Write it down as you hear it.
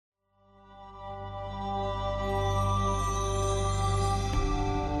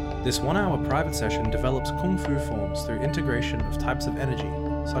This 1-hour private session develops Kung Fu forms through integration of types of energy,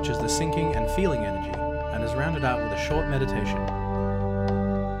 such as the sinking and feeling energy, and is rounded out with a short meditation.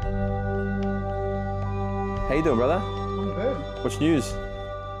 How you doing, brother? I'm good. What's news?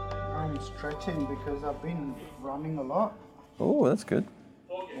 I'm stretching because I've been running a lot. Oh, that's good.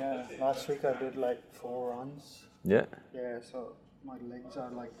 Yeah, last week I did like 4 runs. Yeah. Yeah, so my legs are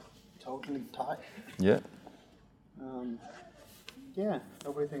like totally tight. Yeah. Yeah,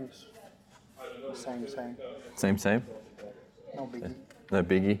 everything's the same. Same. No biggie. No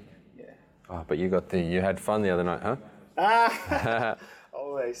biggie. Yeah. Oh, but you had fun the other night, huh?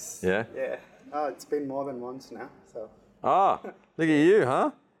 Always. Yeah? Yeah. Oh, it's been more than once now, so. Ah, look at you,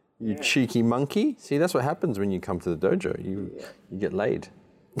 huh? You Yeah. cheeky monkey. See, that's what happens when you come to the dojo. You get laid.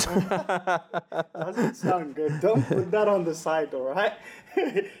 Doesn't sound good. Don't put that on the site, all right?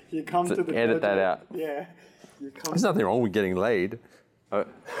 You come to the edit dojo. that out. Yeah. You come. There's nothing wrong with getting laid.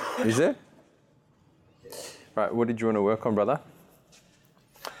 Is there? Right, what did you want to work on, brother?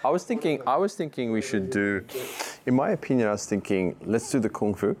 I was thinking we should do, in my opinion, I was thinking, let's do the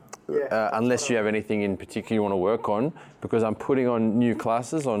Kung Fu. Yeah. Unless you have anything in particular you want to work on, because I'm putting on new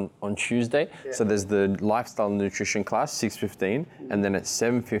classes on Tuesday. Yeah. So there's the lifestyle nutrition class, 6:15, and then at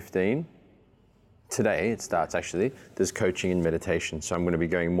 7:15, today it starts actually, there's coaching and meditation. So I'm going to be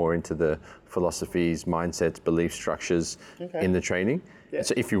going more into the philosophies, mindsets, belief structures in the training. Yeah.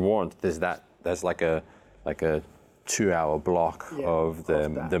 So if you want, there's like a 2-hour block of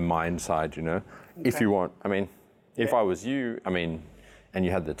the mind side, you know. If you want, I mean, if I was you, and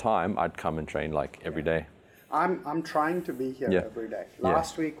you had the time, I'd come and train like every day. I'm trying to be here Yeah. every day. Yeah.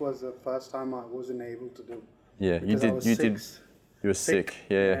 Last week was the first time I wasn't able to do. Yeah, you because I was did. You were sick.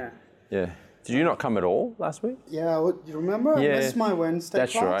 Yeah. Did you not come at all last week? Yeah, you remember? I missed my Wednesday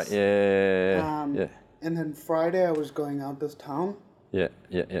That's class. right. Yeah. And then Friday I was going out of town. Yeah.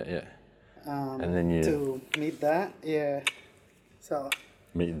 And then you to meet that. Yeah. So.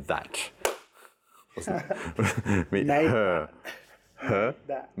 meet that. Meet Mate. her. Her?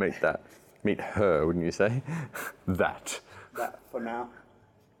 That. Meet that. Meet her, wouldn't you say? That. That for now.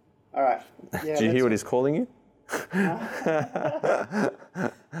 All right. Yeah, Do you hear what he's calling you?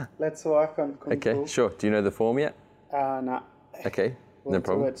 Let's work on Kung Okay, Fu. sure. Do you know the form yet? Nah. Okay, We'll no do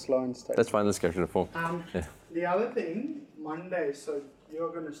problem. it slow and steady. That's fine, let's go through the form. Yeah. The other thing, Monday, so you're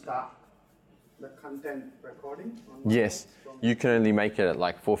going to start the content recording? On Monday? Yes, you can only make it at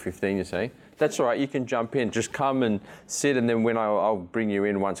like 4:15, you say? That's all right, you can jump in. Just come and sit, and then when I'll bring you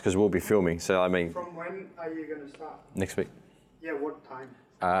in once, because we'll be filming. So, From when are you going to start? next week. Yeah, what time?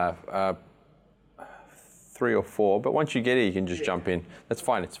 3 or 4, but once you get here, you can just jump in. That's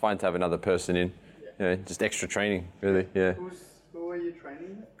fine, it's fine to have another person in. You know, just extra training, really, yeah. Who are you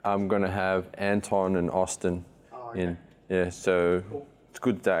training with? I'm going to have Anton and Austin in. Yeah, so it's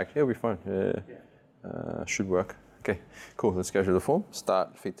good that it'll be fine. Yeah. Should work. Okay, cool. Let's go through the form.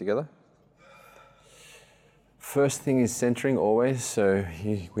 Start feet together. First thing is centering always. So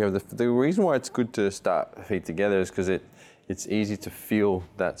we have the reason why it's good to start feet together is because it's easy to feel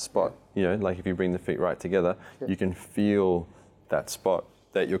that spot. You know, like if you bring the feet right together, you can feel that spot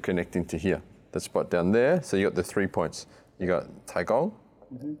that you're connecting to here. That spot down there. So you got the 3 points. You got Tai Gong,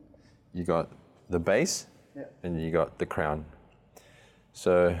 you got the base, and you got the crown.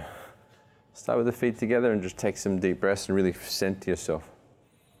 So start with the feet together and just take some deep breaths and really center yourself.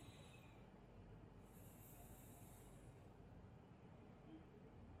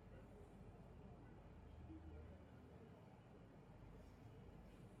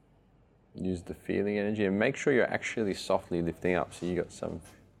 Use the feeling energy and make sure you're actually softly lifting up. So you got some,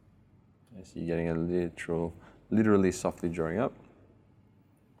 so you're getting a literally softly drawing up.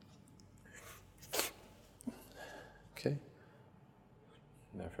 Okay.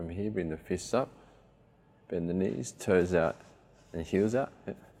 Now from here, bring the fists up, bend the knees, toes out, and heels out.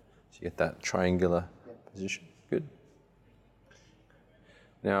 Yeah. So you get that triangular position. Good.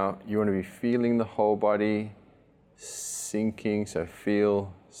 Now you want to be feeling the whole body sinking. So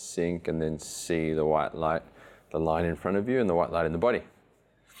feel, sink, and then see the white light, the line in front of you, and the white light in the body.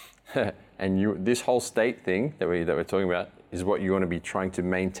 And this whole state thing that we're talking about is what you want to be trying to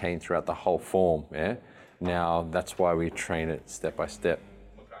maintain throughout the whole form. Yeah. Now that's why we train it step by step.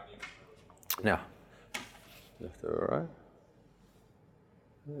 Now, left or right.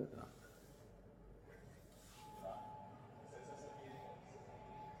 Yeah.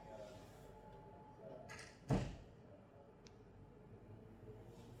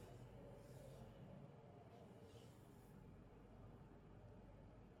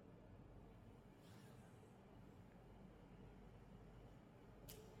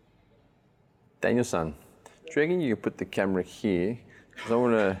 Daniel-san, do you reckon you could put the camera here? Because I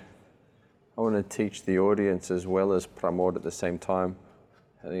want to want to teach the audience as well as Pramod at the same time.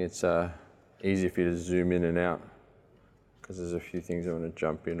 I think it's easy for you to zoom in and out because there's a few things I want to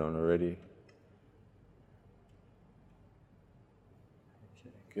jump in on already.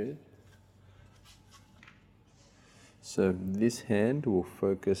 Okay, good. So this hand will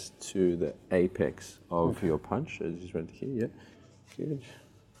focus to the apex of your punch, as you went here, yeah. Good.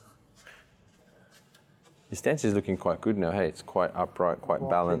 Your stance is looking quite good now, hey? It's quite upright, quite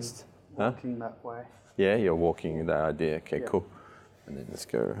balanced. Walking that way. Yeah, you're walking that idea. Okay, cool. And then let's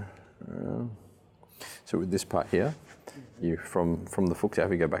go around. So with this part here, you from the Fuxiao,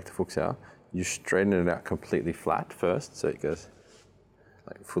 if you go back to Fuxiao, you straighten it out completely flat first, so it goes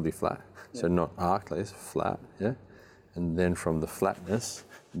like fully flat. So not arced like this, flat, yeah? And then from the flatness,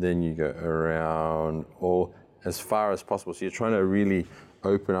 then you go around all as far as possible. So you're trying to really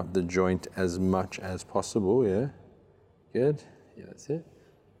open up the joint as much as possible, yeah? Good, yeah, that's it.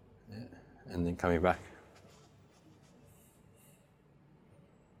 Yeah. And then coming back.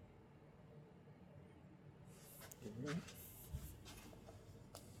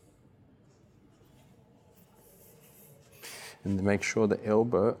 And make sure the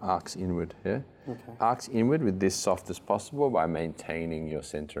elbow arcs inward, yeah? Okay. Arcs inward with this soft as possible by maintaining your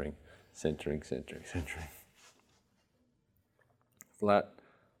centering. Centering. Flat,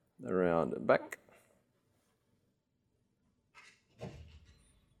 around and back. And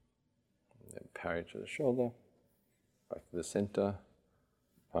then parry to the shoulder, back to the center,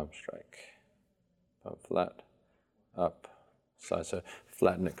 palm strike, palm flat, up, side, so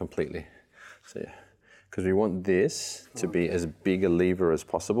flatten it completely. So yeah. Because we want this to be as big a lever as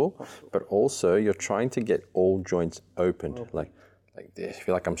possible, but also you're trying to get all joints opened, like this. I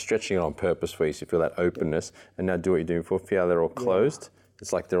feel like I'm stretching it on purpose for you, so you feel that openness. And now do what you're doing before. Feel how they're all closed.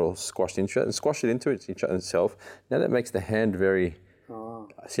 It's like they're all squashed into it, and squash it into each other itself. Now that makes the hand very.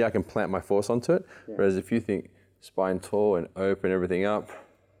 See, I can plant my force onto it. Whereas if you think spine tall and open everything up,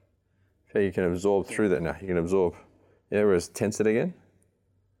 okay, you can absorb through that now. You can absorb. Yeah. Whereas tense it again.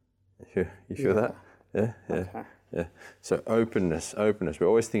 You feel that? Yeah. Yeah. So openness. We're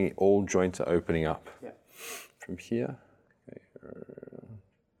always thinking all joints are opening up. Yeah. From here. Okay.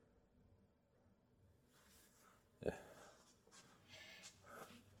 Yeah.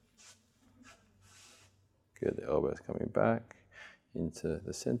 Good. The elbow's coming back into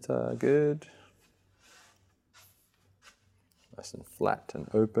the center. Good. Nice and flat and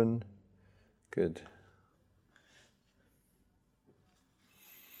open. Good.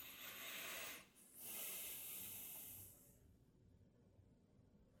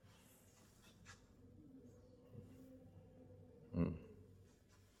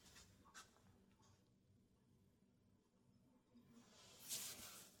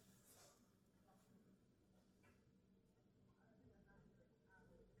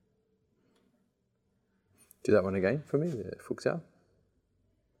 Do that one again for me, the Fuxiao.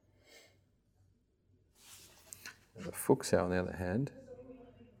 The Fuxiao, on the other hand,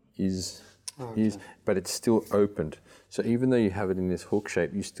 but it's still opened. So even though you have it in this hook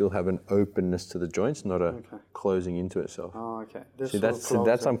shape, you still have an openness to the joints, not a closing into itself. Oh, okay. See,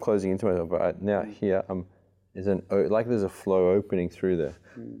 that's I'm closing into myself, but now here there's a flow opening through there,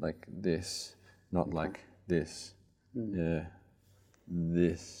 like this, not like this. Yeah,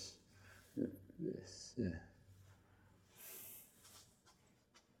 this, yeah.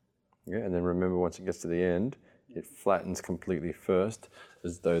 Yeah, and then remember, once it gets to the end, it flattens completely first,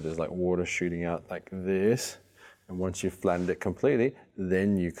 as though there's like water shooting out like this. And once you've flattened it completely,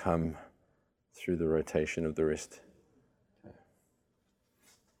 then you come through the rotation of the wrist. Okay.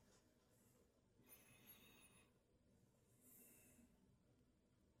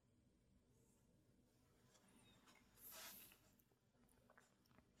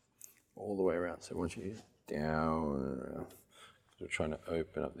 All the way around. So once you down and around. We're trying to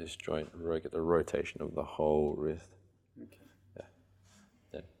open up this joint, get the rotation of the whole wrist. Okay. Yeah.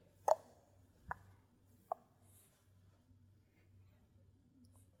 Then.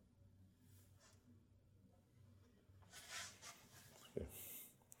 Good.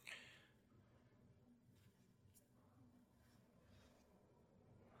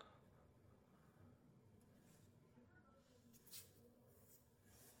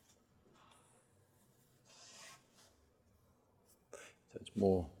 So it's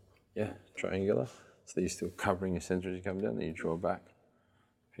more, triangular. So that you're still covering your center as you come down, then you draw back,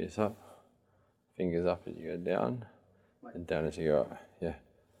 pierce up, fingers up as you go down, and down as you go up. Yeah.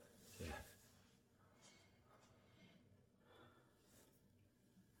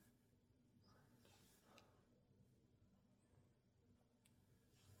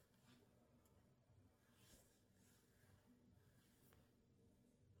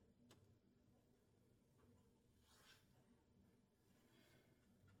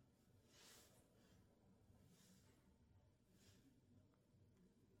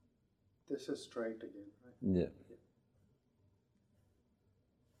 This is straight again, right? Yeah.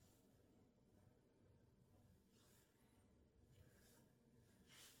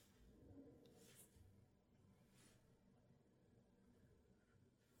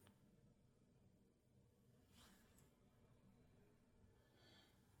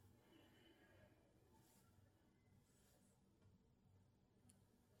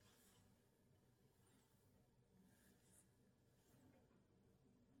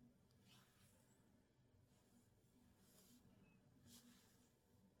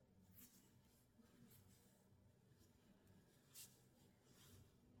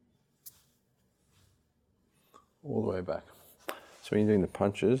 All the way back. So when you're doing the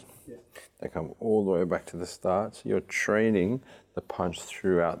punches, they come all the way back to the start. So you're training the punch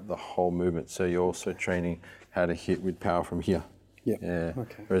throughout the whole movement. So you're also training how to hit with power from here. Yeah. Yeah.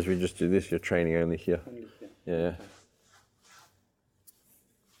 Okay. Whereas we just do this, you're training only here. Only here. Yeah.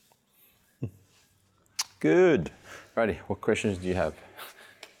 Okay. Good. Righty, what questions do you have?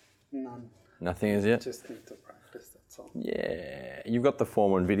 None. Nothing as yet? Just need to practice, that's all. Yeah. You've got the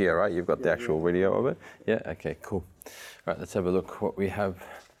form on video, right? You've got the actual video of it? Yeah, okay, cool. All right, let's have a look what we have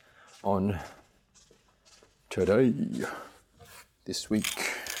on today, this week.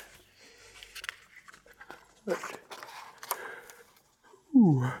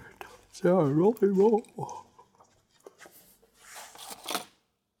 Ooh, rolling ball.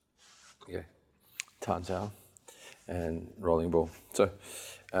 Okay, Tanzao and rolling ball. So,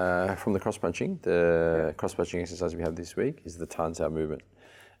 from the cross punching, the cross punching exercise we have this week is the Tanzao movement,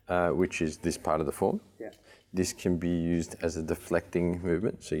 which is this part of the form. Yeah. This can be used as a deflecting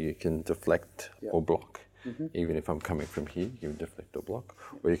movement, so you can deflect or block. Even if I'm coming from here, you can deflect or block,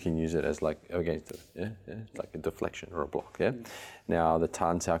 or you can use it as like against it, it's like a deflection or a block. Now the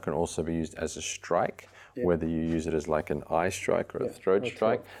Tanzao can also be used as a strike, whether you use it as like an eye strike or a throat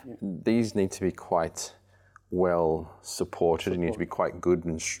strike. These need to be quite well supported. You need to be quite good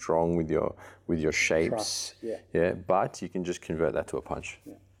and strong with your shapes. But you can just convert that to a punch.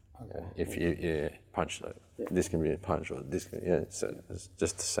 If you punch, this can be a punch, or this can, so it's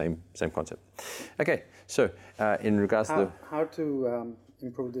just the same concept. Okay, so in regards to how to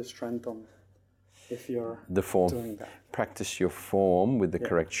improve the strength on if you're the form, doing that. Practice your form with the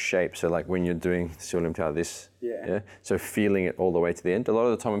correct shape. So like when you're doing Sulim Tao, this, so feeling it all the way to the end. A lot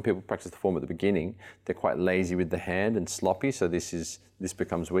of the time when people practice the form at the beginning, they're quite lazy with the hand and sloppy, so this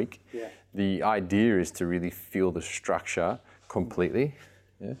becomes weak. The idea is to really feel the structure completely.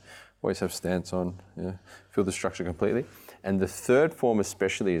 Always have stance on, feel the structure completely. And the third form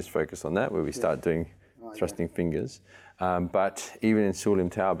especially is focused on that, where we start doing thrusting fingers. But even in Sulim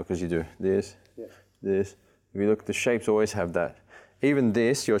Tao, because you do this, this, if you look, the shapes always have that. Even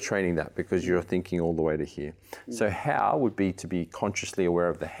this, you're training that because you're thinking all the way to here. So how would be to be consciously aware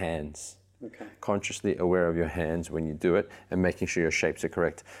of the hands. Consciously aware of your hands when you do it and making sure your shapes are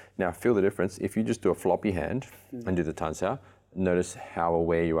correct. Now feel the difference. If you just do a floppy hand and do the Tanzao, notice how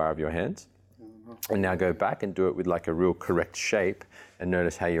aware you are of your hands. And now go back and do it with like a real correct shape and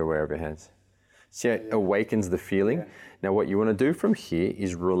notice how you're aware of your hands. See, it awakens the feeling. Now what you want to do from here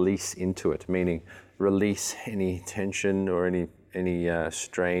is release into it, meaning release any tension or any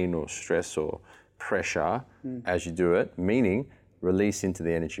strain or stress or pressure as you do it, meaning release into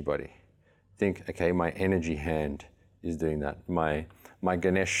the energy body. Think, okay, my energy hand is doing that. My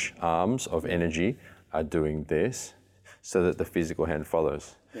Ganesh arms of energy are doing this, so that the physical hand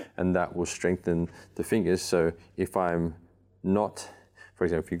follows. And that will strengthen the fingers. So if I'm not, for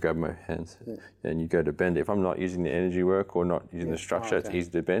example, if you grab my hands and you go to bend it, if I'm not using the energy work or not using the structure, it's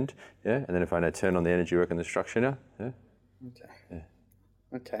easy to bend. And then if I now turn on the energy work and the structure now,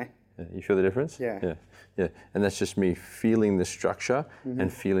 you feel the difference? Yeah. And that's just me feeling the structure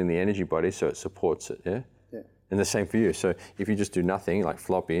and feeling the energy body, so it supports it, And the same for you. So if you just do nothing, like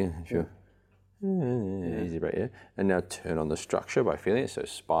floppy, if you're easy breath, and now turn on the structure by feeling it, so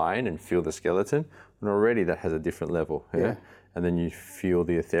spine and feel the skeleton, and already that has a different level, and then you feel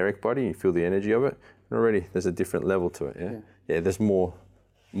the etheric body, you feel the energy of it, and already there's a different level to it, there's more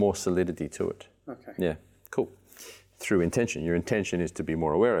solidity to it. Cool. Through intention. Your intention is to be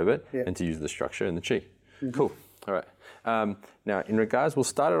more aware of it and to use the structure and the chi. Cool. All right. Now, in regards, we'll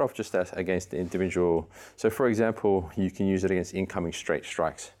start it off just as against the individual. So, for example, you can use it against incoming straight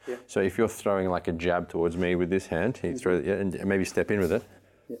strikes. So, if you're throwing like a jab towards me with this hand, you throw it, and maybe step in with it.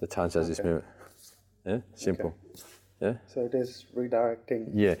 The Tanzao has this movement. Simple. So it is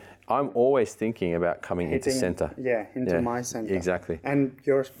redirecting. I'm always thinking about coming into center. Into my center. Exactly. And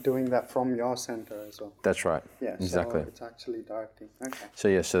you're doing that from your center as well. That's right. Exactly. So it's actually directing.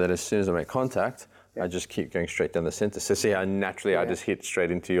 So so that as soon as I make contact, I just keep going straight down the center. So see how naturally I just hit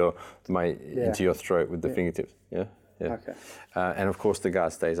straight into your into your throat with the fingertips. Yeah. Yeah. Okay. And of course the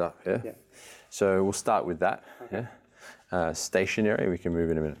guard stays up. Yeah. So we'll start with that. Okay. Yeah. Stationary, we can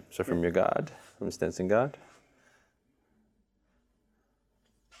move in a minute. So from your guard, from the Stenson guard.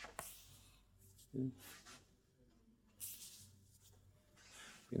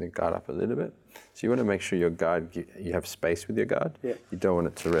 You're going to guard up a little bit. So you want to make sure your guard, you have space with your guard. Yeah. You don't want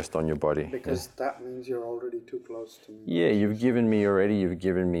it to rest on your body. Because that means you're already too close to me. Yeah, you've given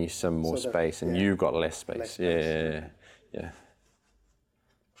me some more space, and you've got less space. Yeah.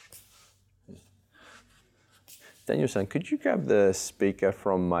 Daniel-san, could you grab the speaker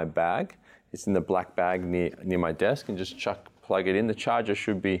from my bag? It's in the black bag near my desk, and just plug it in. The charger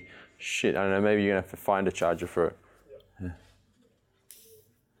should be, I don't know, maybe you're going to have to find a charger for it. Yeah.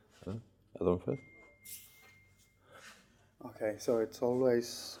 Other one first. Okay, so it's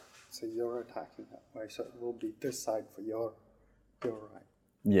always, so you're attacking that way, so it will be this side for your right.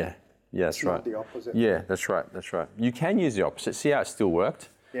 Yeah, that's right. Not the opposite. Yeah, that's right. You can use the opposite. See how it still worked?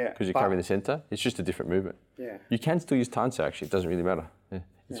 Yeah. Because you're covering the center. It's just a different movement. Yeah. You can still use Tansa actually. It doesn't really matter. Yeah,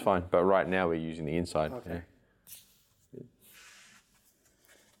 it's fine. But right now we're using the inside. Okay. Yeah.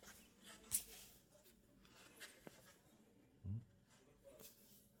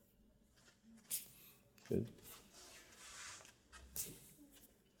 Good.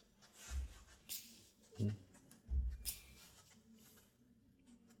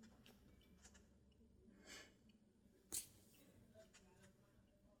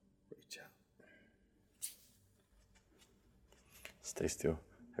 Reach out. Stay still.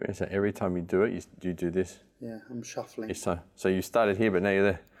 So every time you do it, you do this. Yeah, I'm shuffling. Each time. So you started here, but now you're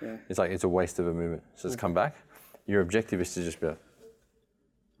there. Yeah. It's like it's a waste of a movement. So let's come back. Your objective is to just be like,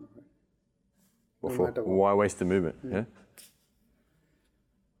 why waste the movement? Yeah.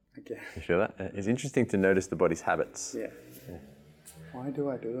 Okay. You feel that? It's interesting to notice the body's habits. Yeah. Why do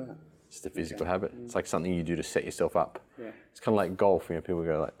I do that? Just a physical habit. It's like something you do to set yourself up. Yeah. It's kind of like golf. People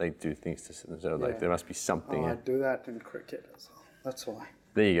go like they do things to set themselves. Like there must be something. I do that in cricket as well. That's why.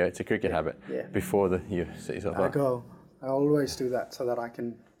 There you go. It's a cricket habit. Yeah. Before you set yourself up. I always do that so that I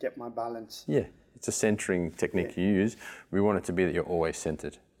can get my balance. Yeah. It's a centering technique you use. We want it to be that you're always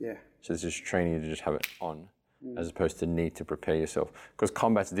centered. Yeah. So it's just training you to just have it on, as opposed to need to prepare yourself. Because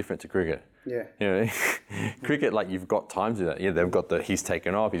combat's different to cricket. Yeah. You know, cricket, like you've got time to do that. Yeah, they've got he's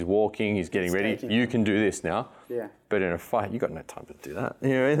taken off, he's walking, he's getting ready. You can do this now. Yeah. But in a fight, you got no time to do that. You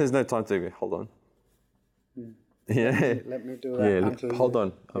know, there's no time to hold on. Yeah. Let me do that. Yeah. Hold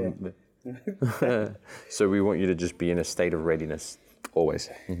on. So we want you to just be in a state of readiness always.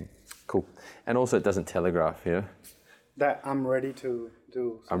 Mm-hmm. Cool. And also, it doesn't telegraph. You know. That I'm ready to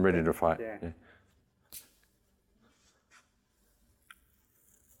do something. I'm ready to fight. Yeah.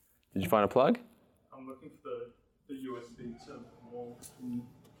 Did you find a plug? I'm looking for the USB to the wall.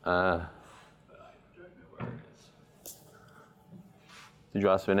 Ah. But I don't know where it is. Did you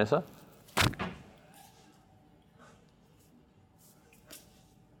ask Vanessa?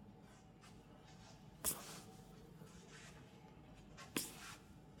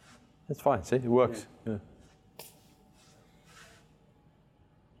 That's fine. See, it works. Yeah.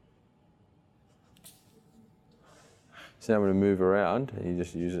 So now I'm going to move around, and you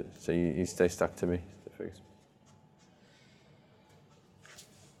just use it. So you stay stuck to me.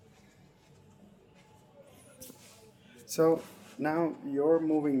 So now you're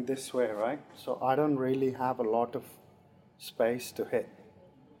moving this way, right? So I don't really have a lot of space to hit.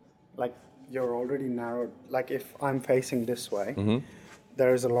 Like you're already narrowed. Like if I'm facing this way,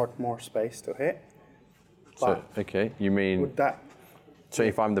 there is a lot more space to hit. So okay, you mean? Would that? So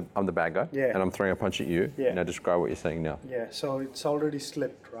if I'm the bad guy, Yeah. and I'm throwing a punch at you, Yeah. now describe what you're saying now. Yeah. So it's already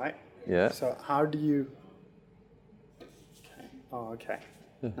slipped, right? Yeah. So how do you? Okay. Oh, okay.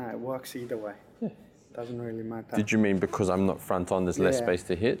 No, it works either way. Doesn't really matter. Did you mean because I'm not front on, there's less Yeah. space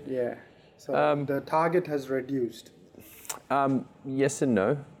to hit? Yeah. So the target has reduced. Yes and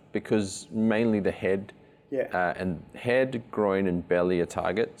no, because mainly the head. Yeah. And head, groin, and belly are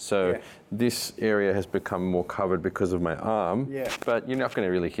target. So Yeah. this area has become more covered because of my arm. Yeah. But you're not going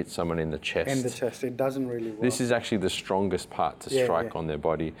to really hit someone in the chest. In the chest, it doesn't really work. This is actually the strongest part to Yeah, strike yeah. on their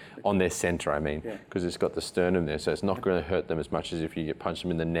body, on their center, I mean, Yeah. because it's got the sternum there. So it's not going to hurt them as much as if you get punched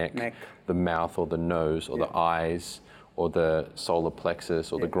them in the neck, the mouth, or the nose, or the eyes, or the solar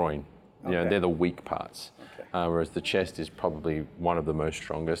plexus, or the groin. You know, Okay. they're the weak parts. Okay. Whereas the chest is probably one of the most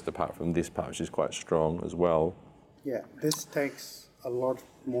strongest, apart from this part, which is quite strong as well. Yeah, this takes a lot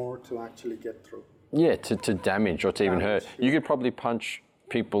more to actually get through. Yeah, to damage or to even hurt. Damage, You could probably punch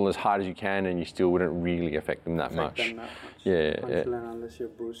people as hard as you can and you still wouldn't really affect them that much. Them that much. Yeah, Punch yeah. them unless you're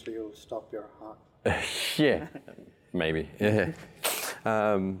Bruce Lee, you'll stop your heart. Yeah, maybe. Yeah.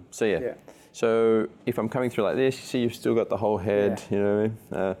 So yeah. Yeah. So if I'm coming through like this, you see you've still got the whole head, Yeah. you know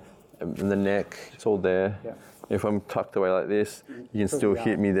what I mean? And the neck, it's all there. Yeah. If I'm tucked away like this, you can still Yeah.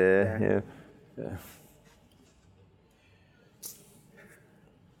 hit me there. Yeah.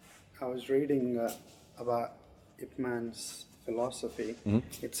 I was reading about Ip Man's philosophy.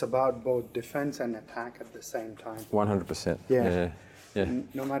 Mm-hmm. It's about both defense and attack at the same time. 100%. Yeah. Yeah.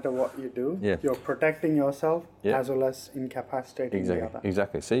 No matter what you do, Yeah. you're protecting yourself Yeah. as well as incapacitating Exactly. the other.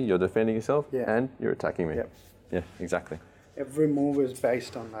 Exactly. See, you're defending yourself Yeah. and you're attacking me. Yep. Yeah, exactly. Every move is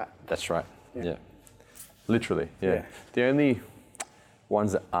based on that. That's right. Yeah. Yeah. Literally. Yeah. Yeah. The only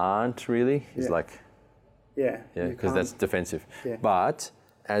ones that aren't really is Yeah. like, Yeah. yeah, you because can't- that's defensive. Yeah. But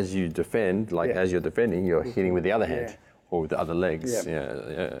as you defend, like Yeah. as you're defending, you're hitting with the other hand Yeah. or with the other legs. Yeah.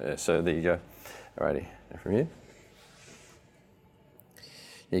 Yeah. So there you go. Alrighty. Now from here.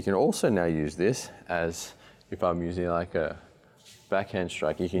 You can also now use this as if I'm using like a backhand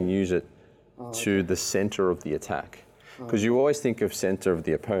strike, you can use it to the center of the attack. Because you always think of center of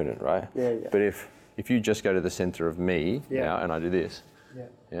the opponent, right? Yeah. But if you just go to the center of me Yeah. now and I do this, Yeah.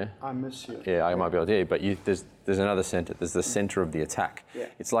 yeah, I miss you. yeah, I might be able to hear you, but there's another center. There's the center of the attack. Yeah.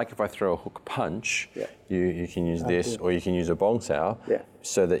 It's like if I throw a hook punch, Yeah. you can use this do. or you can use a bong sao, Yeah.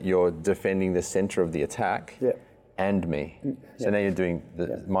 so that you're defending the center of the attack Yeah. and me. So now you're doing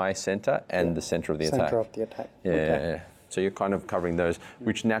my center and the center of the attack. Center of the attack. Yeah, Okay. yeah, yeah. So you're kind of covering those,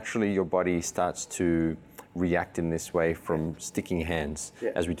 which naturally your body starts to react in this way from sticking hands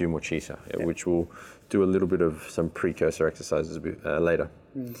Yeah. as we do mochisa, which we'll do a little bit of some precursor exercises later.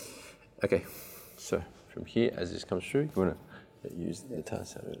 Okay, so from here, as this comes through, you want to use the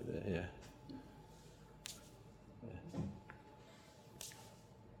task out over there, yeah.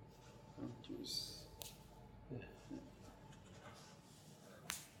 Jeez.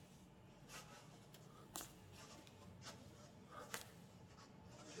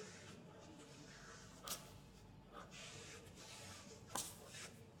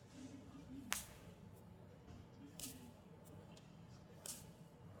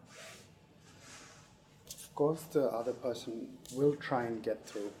 Of course, the other person will try and get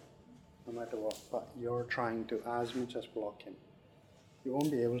through, no matter what, but you're trying to as much as block him. You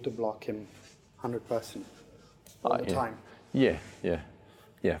won't be able to block him 100% all the yeah. time.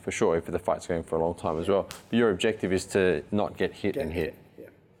 Yeah, for sure, if the fight's going for a long time as well. But your objective is to not get hit Get and hit. Yeah.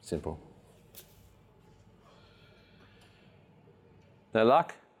 Simple. No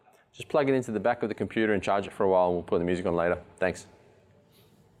luck? Just plug it into the back of the computer and charge it for a while and we'll put the music on later. Thanks.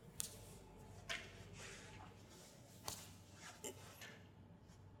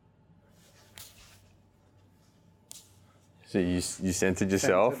 So you centered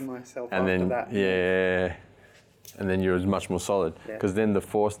yourself, Centered myself and after then that. yeah, and then you're much more solid Yeah. because then the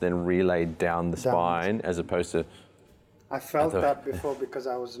force then relayed down the Down. spine as opposed to I felt thought- that before because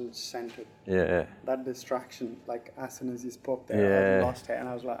I wasn't centered. yeah. That distraction, like as soon as you spoke there, Yeah. I lost it, and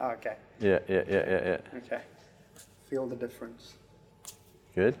I was like, oh, okay, Yeah. okay. Feel the difference.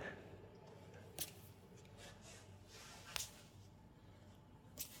 Good.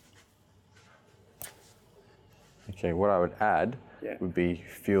 Okay, what I would add Yeah. would be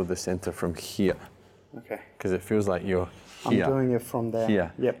feel the center from here Okay. because it feels like you're I'm here. doing it from there.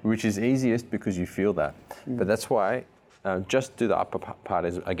 Here, Yep. which is easiest because you feel that. Mm. But that's why just do the upper part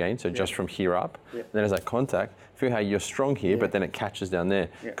again, so just from here up. Yeah. Then as I contact, feel how you're strong here, but then it catches down there.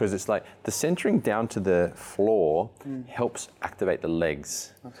 Yeah. Because it's like the centering down to the floor helps activate the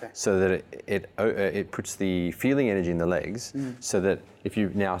legs. Okay. So that it puts the feeling energy in the legs, so that if you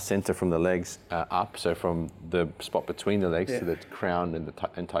now center from the legs up, so from the spot between the legs to Yeah. the crown and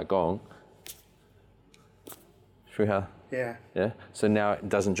and Tai Gong, feel how. Yeah. Yeah. So now it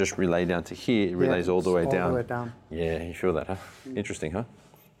doesn't just relay down to here; it relays all the way all down. the way down. Yeah, you feel that, huh? Interesting, huh?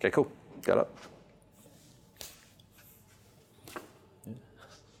 Okay, cool. Got it.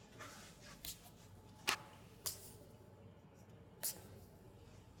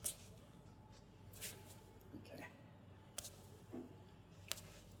 Okay.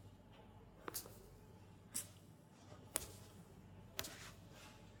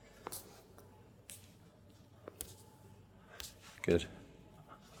 Good.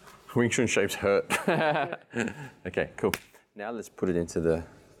 Wing Chun shapes hurt. Okay, cool. Now let's put it into the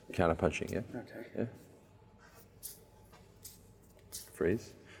counter punching. Yeah. Okay. Yeah.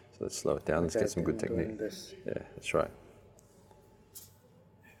 Freeze. So let's slow it down. Let's Okay, get some good I'm doing technique. this. Yeah, that's right.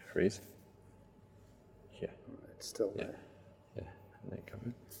 Freeze. Yeah. It's still Yeah. there. Yeah. And then come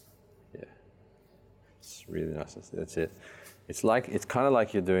in. Yeah. It's really nice. That's it. It's kind of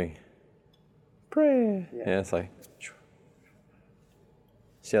like you're doing prayer. Yeah. Yeah. It's like.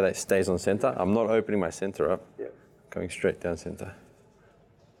 See how that stays on center? I'm not opening my center up. Yeah. Going straight down center.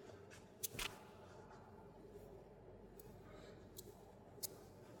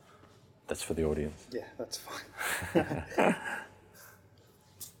 That's for the audience. Yeah, that's fine.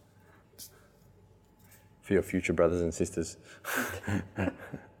 For your future brothers and sisters.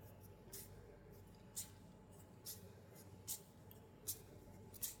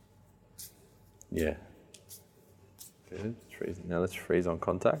 Yeah. Good. Freeze. Now let's freeze on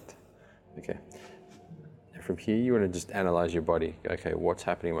contact. Okay. Now from here, you want to just analyze your body. Okay, what's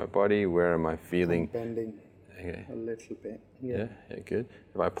happening in my body? Where am I feeling? Bending Okay. a little bit. Yeah, good.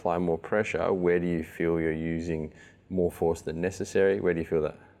 If I apply more pressure, where do you feel you're using more force than necessary? Where do you feel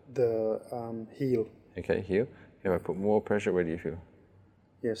that? The heel. Okay, heel. If I put more pressure, where do you feel?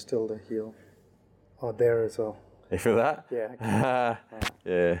 Yeah, still the heel. Oh, there as well. You feel that? Yeah.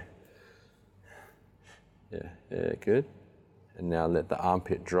 Yeah. Yeah, good. And now let the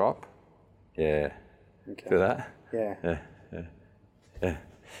armpit drop. Yeah. Okay. Feel that? Yeah. Yeah.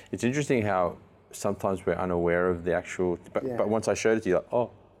 It's interesting how sometimes we're unaware of the actual, but once I showed it to you, like,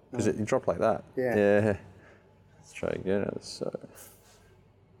 oh, because it dropped like that. Yeah. Yeah. Let's try again. So,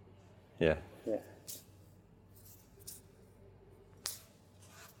 yeah. Yeah.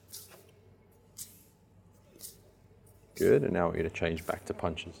 Good. And now we're going to change back to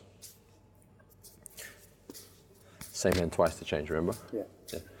punches. Same hand twice to change, remember? Yeah.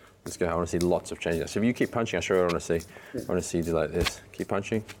 Let's go. I want to see lots of changes. So if you keep punching, I'll show you what I want to see. Yeah. I want to see you do like this. Keep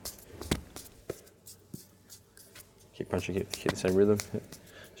punching. Keep punching, keep the same rhythm. Yeah.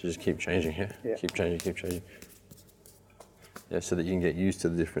 So just keep changing here. Yeah. Keep changing. Yeah, so that you can get used to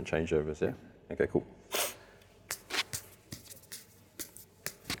the different changeovers, yeah? Okay, cool.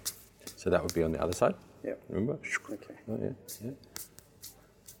 So that would be on the other side. Yeah. Remember? Okay. Oh, yeah.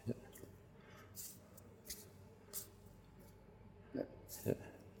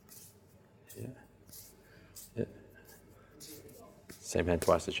 Yeah. Same hand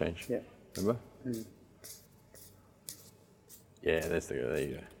twice to change. Yeah. Remember? Yeah, there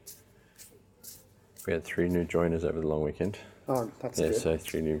you go. We had 3 new joiners over the long weekend. Oh, that's Yeah, good. so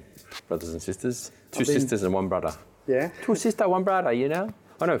 3 new brothers and sisters. 2 sisters and 1 brother. Yeah. 2 sister, 1 brother, you know?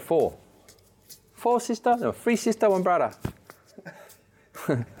 Oh no, 4. 4 sister? No, 3 sister, 1 brother.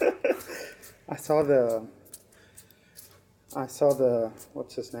 I saw the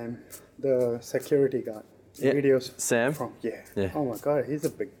what's his name? The security guard. Yeah, Videos Sam? from Yeah. Oh my god, he's a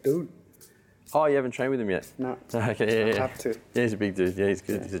big dude. Oh, you haven't trained with him yet? No. Okay, yeah. I have to. Yeah, he's a big dude. Yeah, he's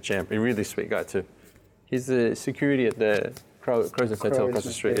good. Yeah. He's a champ. A really sweet guy too. He's the security at the Crow's Nest Hotel across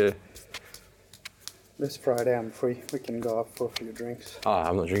the street. Yeah. This Friday I'm free. We can go out for a few drinks. Oh,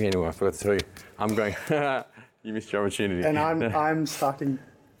 I'm not drinking anymore. I forgot to tell you. I'm going. You missed your opportunity. And I'm starting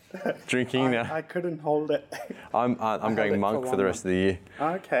drinking now. I couldn't hold it. I'm held going it monk for the rest of the year.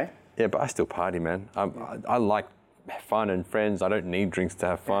 Okay. Yeah, but I still party, man. I like fun and friends. I don't need drinks to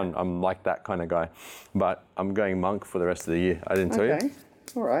have fun. I'm like that kind of guy. But I'm going monk for the rest of the year. I didn't tell you. Okay.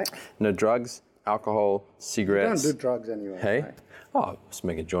 All right. No drugs, alcohol, You cigarettes. don't do drugs anyway. Hey? Right? Oh,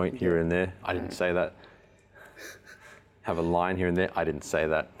 smoke a joint here and there. I didn't say that. Have a line here and there. I didn't say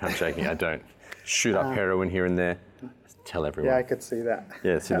that. I'm joking. I don't. Shoot up heroin here and there. Tell everyone. Yeah, I could see that.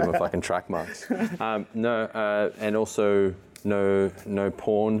 Yeah, see them with fucking track marks. And also no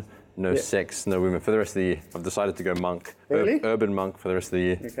porn, no sex, no women for the rest of the year. I've decided to go monk, Really? Urban monk for the rest of the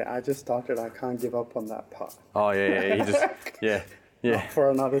year. Okay, I just started. I can't give up on that part. Oh yeah. You just yeah. For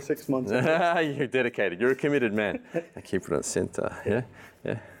another 6 months. You're dedicated. You're a committed man. I keep it at center.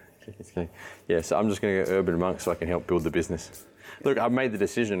 Yeah. Okay. Yeah. So I'm just going to go urban monk so I can help build the business. Look, I've made the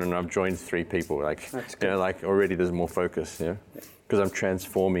decision and I've joined 3 people. Like, That's you know, like already there's more focus. Yeah. Because I'm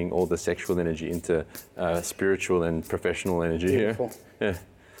transforming all the sexual energy into spiritual and professional energy. Beautiful. Yeah.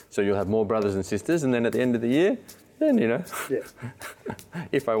 So you'll have more brothers and sisters, and then at the end of the year, then Yeah.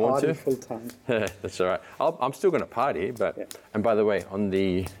 if I want Party to. full time. Yeah, that's all right. I'm still going to party, but and by the way, on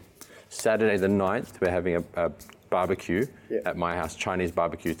the Saturday the 9th, we're having a barbecue at my house, Chinese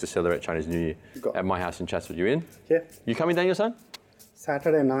barbecue to celebrate Chinese New Year at my house in Chatswood. You in? Yeah. You coming, Daniel, son?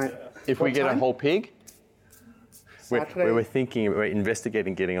 Saturday night. If What we get time? a whole pig, Saturday. we're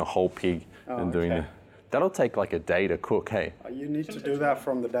investigating getting a whole pig and doing okay. that. That'll take like a day to cook, hey? You need to do that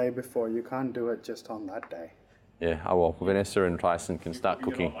from the day before. You can't do it just on that day. Yeah, oh well, Vanessa and Tyson can start You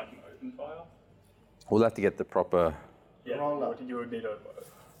cooking. get like an open fire? We'll have to get the proper. Yeah, you would need an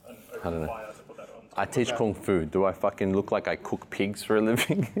don't know. open fire to put that on. I teach Kung Fu. Do I fucking look like I cook pigs for a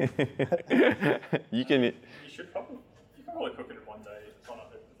living? You can. You can probably cook it in one day on an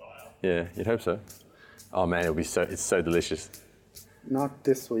open fire. Yeah, you'd hope so. Oh man, it's so delicious. Not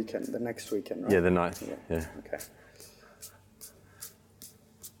this weekend, the next weekend, right? Yeah, the 9th. Yeah. Okay.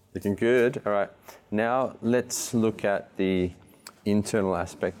 Looking good. All right. Now let's look at the internal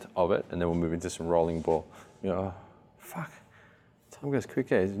aspect of it, and then we'll move into some rolling ball. Fuck. Time goes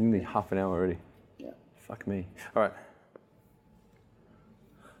quick, eh? It's nearly half an hour already. Yeah. Fuck me. All right.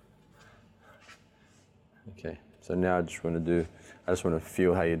 Okay. So now I just want to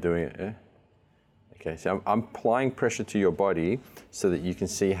feel how you're doing it, yeah? Okay, so I'm applying pressure to your body so that you can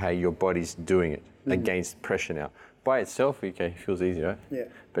see how your body's doing it against pressure now. By itself, okay, it feels easy, right? Yeah.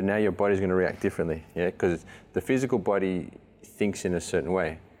 But now your body's going to react differently, yeah? Because the physical body thinks in a certain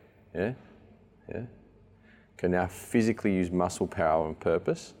way, yeah? Yeah? Okay, now physically use muscle power on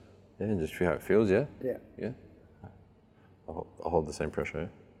purpose, yeah? And just feel how it feels, yeah? Yeah. Yeah? I'll hold the same pressure,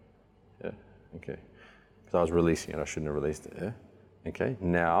 yeah? Yeah, okay. Because I was releasing it, I shouldn't have released it, yeah? Okay,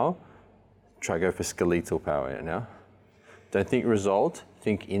 now, try go for skeletal power yeah, now. Don't think result,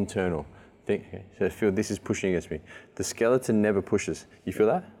 think internal. So feel this is pushing against me. The skeleton never pushes. You feel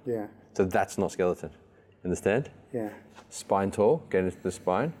that? Yeah. So that's not skeleton. Understand? Yeah. Spine tall, get into the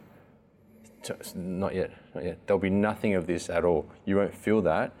spine. Not yet, not yet. There'll be nothing of this at all. You won't feel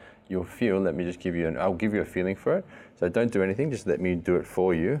that. You'll feel, let me just give you I'll give you a feeling for it. So don't do anything, just let me do it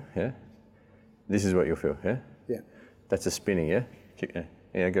for you, yeah? This is what you'll feel, yeah? Yeah. That's a spinning, yeah?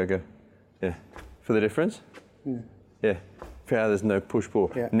 Yeah, go. Yeah. Feel the difference? Yeah. Feel how there's no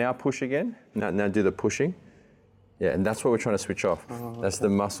push-pull. Yeah. Now push again. Now do the pushing. Yeah, and that's what we're trying to switch off. That's the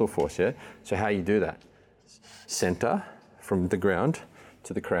muscle force, yeah? So how you do that? Center from the ground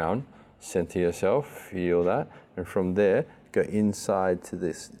to the crown. Center yourself, feel that. And from there, go inside to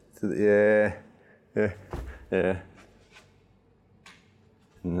this. Yeah.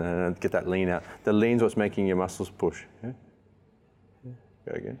 No, get that lean out. The lean's what's making your muscles push. Yeah?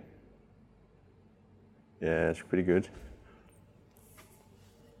 Go again. Yeah, it's pretty good.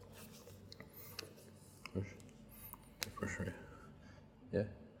 Push. Yeah.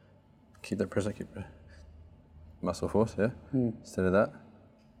 Keep that pressure, muscle force, yeah? Instead of that,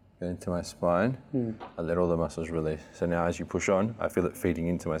 go into my spine. I let all the muscles release. So now as you push on, I feel it feeding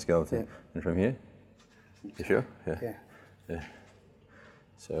into my skeleton. Yeah. And from here, you feel? Yeah. Yeah.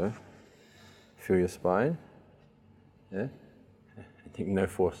 So, feel your spine. Yeah. I think no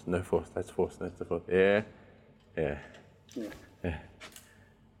force. That's force. Yeah.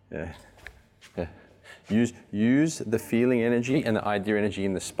 Use the feeling energy and the idea energy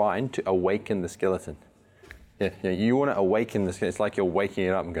in the spine to awaken the skeleton. Yeah. You want to awaken the skeleton. It's like you're waking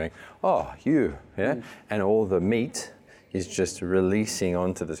it up and going, oh, you. Yeah. And all the meat is just releasing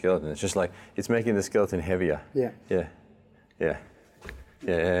onto the skeleton. It's just like it's making the skeleton heavier. Yeah. Yeah.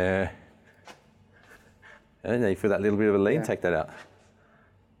 And now you feel that little bit of a lean, take that out.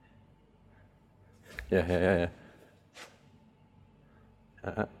 Yeah.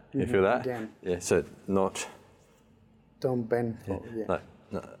 You feel that? Again. Yeah, so not... Don't bend forward. Yeah.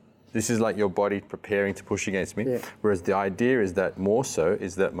 No. This is like your body preparing to push against me. Yeah. Whereas the idea is that more so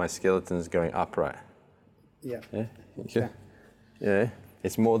is that my skeleton's going upright. Yeah. Yeah? Okay. Yeah.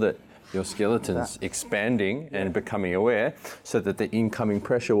 It's more that your skeleton's expanding and becoming aware so that the incoming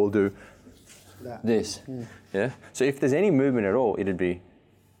pressure will do this. Yeah. So if there's any movement at all, it'd be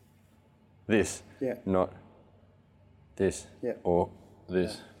this, not this or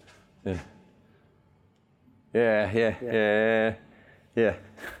this. Yeah.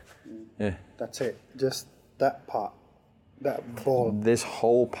 That's it. Just that part, that ball. This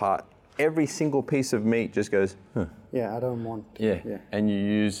whole part, every single piece of meat just goes, Yeah, I don't want. Yeah. And you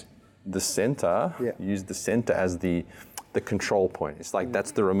use the center. Use the center as the control point. It's like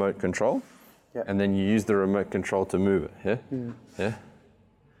that's the remote control. Yeah. And then you use the remote control to move it.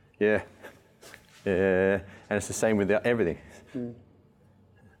 Yeah. And it's the same with everything.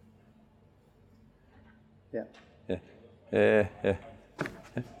 Yeah.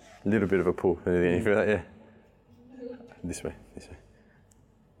 A little bit of a pull. You feel that? Yeah. This way.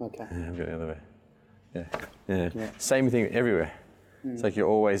 Okay. I'm going the other way. Yeah. Same thing everywhere. It's like you're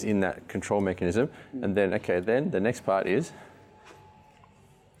always in that control mechanism. And then, then the next part is,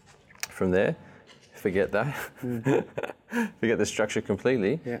 from there, forget that. Forget the structure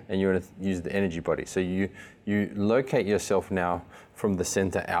completely. And you want to use the energy body. So you locate yourself now from the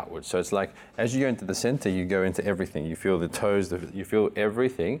center outwards. So it's like, as you go into the center, you go into everything. You feel the toes, you feel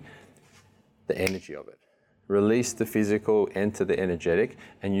everything, the energy of it. Release the physical, enter the energetic,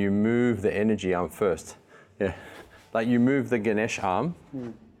 and you move the energy arm first. Yeah. Like you move the Ganesh arm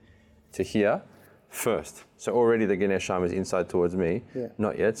to here first. So already the Ganesh arm is inside towards me.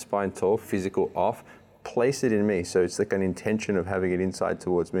 Not yet, spine tall, physical off. Place it in me. So it's like an intention of having it inside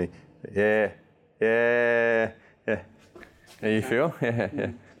towards me. Yeah. And you feel?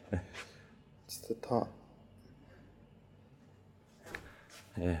 Yeah. It's the top.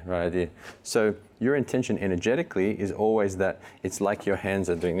 Yeah, right idea. So your intention energetically is always that it's like your hands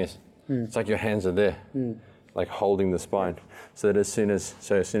are doing this. It's like your hands are there, like holding the spine. So that as soon as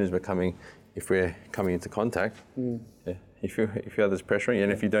if we're coming into contact, yeah, if you have this pressure on you,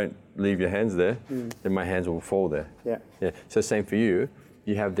 and if you don't leave your hands there, then my hands will fall there. Yeah. Yeah. So same for you.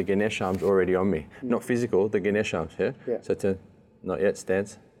 You have the Ganesh arms already on me. Not physical, the Ganesh arms, yeah? Yeah. So to, not yet,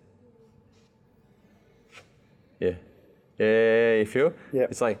 stance. Yeah. Yeah, you feel? Yeah.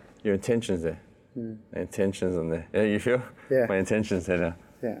 It's like your intention's there. My intention's on there. Yeah, you feel? Yeah. My intention's there now.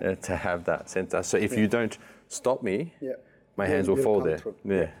 Yeah. To have that center. So if you don't stop me, Yeah. my hands will You'll fall come there. through.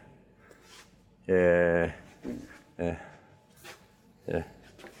 Yeah. Yeah. Yeah. Yeah.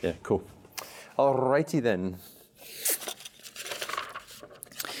 Yeah, cool. Alrighty then.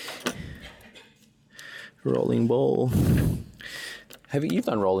 Rolling ball. You've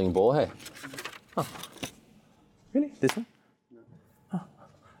done rolling ball, hey? Oh. Really? This one? No.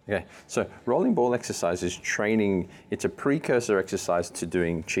 Okay, so rolling ball exercise is training. It's a precursor exercise to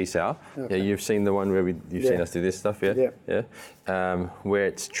doing Chi Sao. Okay. Yeah, you've seen the one where you've seen us do this stuff, yeah? Yeah. Yeah. Where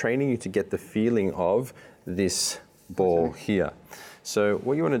it's training you to get the feeling of this ball here. So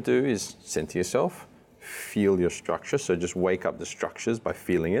what you want to do is center yourself, feel your structure. So just wake up the structures by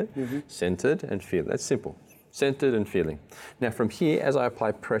feeling it, centered and feel. That's simple. Centered and feeling. Now from here, as I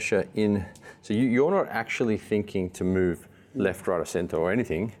apply pressure in, so you're not actually thinking to move left, right, or center or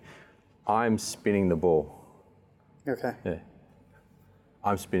anything. I'm spinning the ball. Okay. Yeah.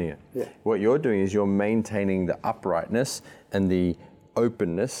 I'm spinning it. Yeah. What you're doing is you're maintaining the uprightness and the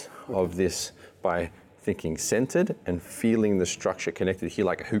openness of this by thinking centered and feeling the structure connected here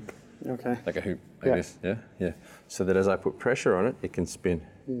like a hoop. Okay. Like a hoop, like Yeah. this, yeah? Yeah. So that as I put pressure on it, it can spin.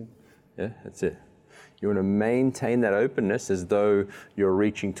 Yeah, that's it. You want to maintain that openness as though you're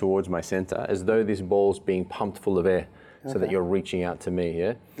reaching towards my center, as though this ball's being pumped full of air, so that you're reaching out to me,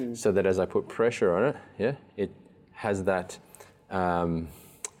 yeah? So that as I put pressure on it, yeah, it has that,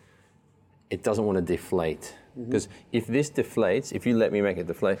 it doesn't want to deflate. Because if this deflates, if you let me make it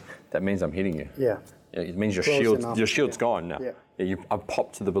deflate, that means I'm hitting you. Yeah. Yeah, it means Close enough, your shield's yeah. gone now. Yeah. I've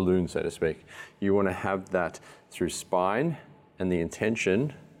popped to the balloon, so to speak. You want to have that through spine and the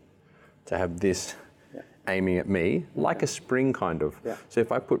intention to have this aiming at me, like a spring kind of. Yeah. So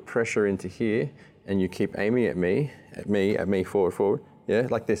if I put pressure into here and you keep aiming at me, forward, yeah,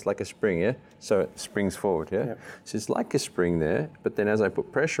 like this, like a spring, yeah? So it springs forward, yeah? Yeah. So it's like a spring there, but then as I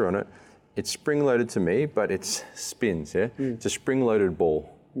put pressure on it, it's spring-loaded to me, but it spins, yeah? It's a spring-loaded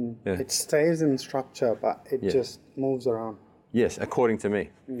ball. Yeah. It stays in structure, but it just moves around. Yes, according to me.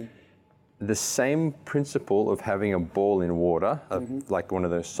 The same principle of having a ball in water, like one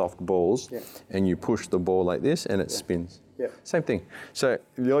of those soft balls, and you push the ball like this and it spins. Yeah. Same thing. So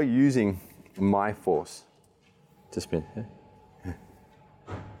you're using my force to spin. Yeah.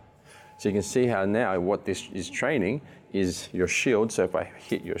 So you can see how now what this is training is your shield. So if I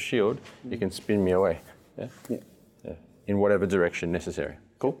hit your shield, you can spin me away. Yeah? Yeah. Yeah. In whatever direction necessary.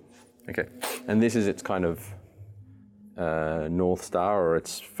 Cool? Okay. And this is its kind of North Star or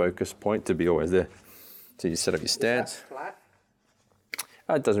its focus point to be always there. So you set up your stance. Flat?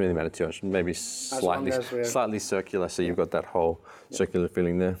 It doesn't really matter too much. Maybe long as we're- slightly circular, so you've got that whole circular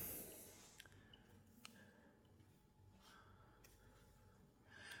feeling there.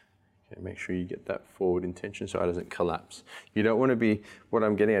 Okay, make sure you get that forward intention so it doesn't collapse. You don't want to be, what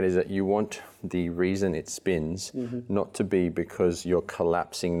I'm getting at is that you want the reason it spins not to be because you're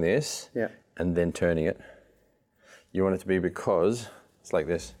collapsing this and then turning it. You want it to be because it's like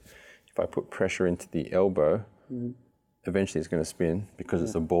this. If I put pressure into the elbow, eventually it's going to spin because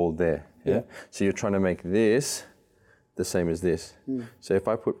it's a ball there. Yeah? So you're trying to make this the same as this. So if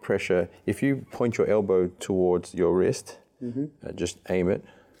I put pressure, if you point your elbow towards your wrist, just aim it,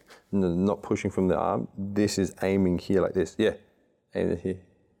 not pushing from the arm. This is aiming here like this. Yeah, aim it here.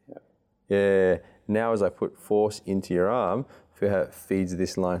 Yeah. Now as I put force into your arm, feel how it feeds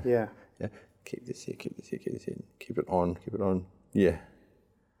this line. Yeah. Yeah. Keep this here, keep this here, keep this here. Keep it on, keep it on. Yeah.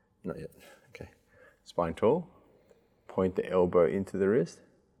 Not yet. Okay. Spine tall. Point the elbow into the wrist.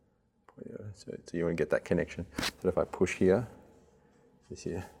 So you want to get that connection. So if I push here, this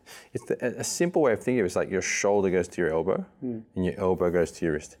here. It's a simple way of thinking of it is like your shoulder goes to your elbow and your elbow goes to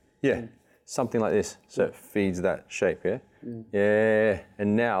your wrist. Yeah. Something like this. So it feeds that shape, yeah? Yeah.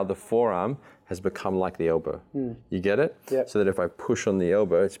 And now the forearm has become like the elbow. You get it? Yeah. So that if I push on the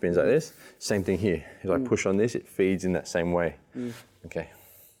elbow, it spins like this. Same thing here. If I push on this, it feeds in that same way. Okay.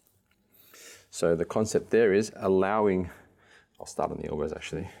 So the concept there is allowing, I'll start on the elbows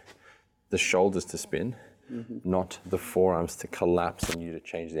actually, the shoulders to spin, not the forearms to collapse and you to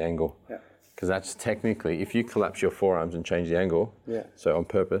change the angle. Yeah. Because that's technically, if you collapse your forearms and change the angle, Yeah. so on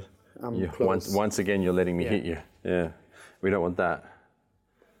purpose, close. once again you're letting me hit you. Yeah, we don't want that.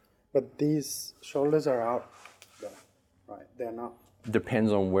 But these shoulders are out, though, right? They're not.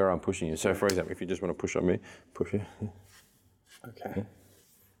 Depends on where I'm pushing you. So for example, if you just want to push on me, push you. Okay.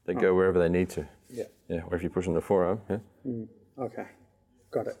 They go wherever they need to. Yeah. Yeah, or if you push on the forearm, yeah. Okay.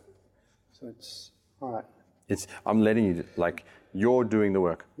 Got it. So it's all right. I'm letting you, like, you're doing the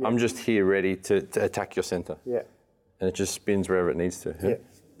work. Yeah. I'm just here ready to attack your center. Yeah. And it just spins wherever it needs to. Yeah.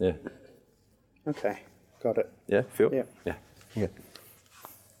 Yeah. Okay. Got it. Yeah, feel? Yeah. Yeah. Okay.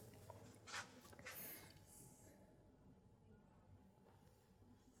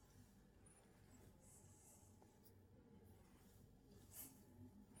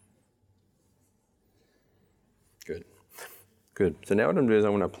 Good. Good. So now what I'm doing is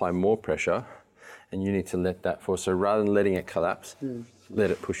I'm going to apply more pressure, and you need to let that force. So rather than letting it collapse,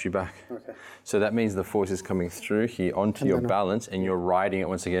 let it push you back. Okay. So that means the force is coming through here onto your balance, and you're riding it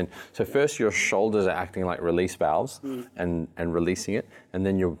once again. So first your shoulders are acting like release valves and releasing it, and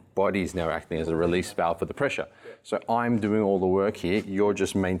then your body's now acting as a release valve for the pressure. So I'm doing all the work here, you're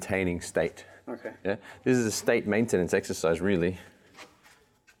just maintaining state. Okay. Yeah? This is a state maintenance exercise, really.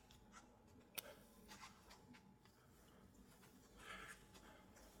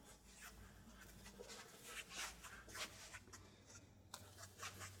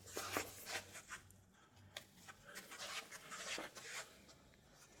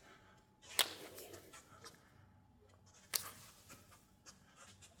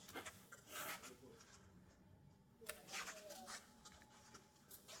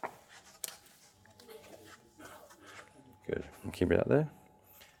 Good. Keep it out there.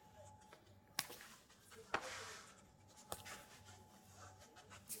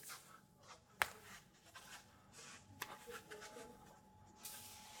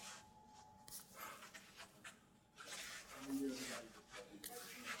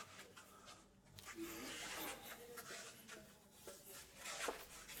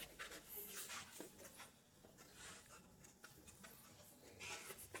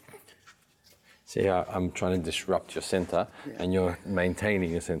 See how I'm trying to disrupt your center and you're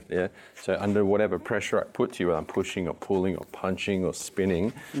maintaining your center, yeah? So under whatever pressure I put to you, whether I'm pushing or pulling or punching or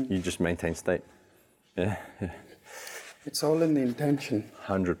spinning, you just maintain state. Yeah? Yeah. It's all in the intention.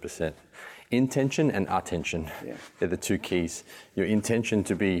 100%. Intention and attention. Yeah. They're the two keys. Your intention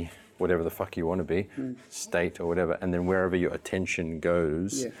to be whatever the fuck you want to be, state or whatever, and then wherever your attention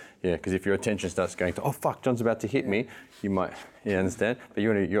goes. Yeah, because if your attention starts going to, oh fuck, John's about to hit me, you might, understand? But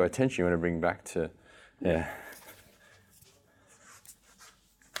your attention you want to bring back to,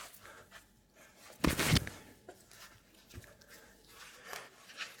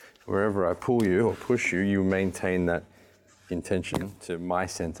 Wherever I pull you or push you, you maintain that intention to my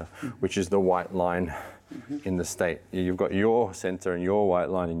center, which is the white line in the state. You've got your center and your white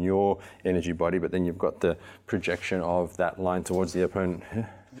line in your energy body, but then you've got the projection of that line towards the opponent.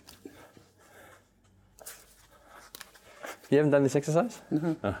 You haven't done this exercise?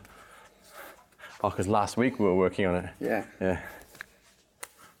 No. Oh, because last week we were working on it. Yeah. Yeah.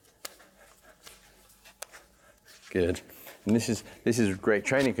 Good. And this is great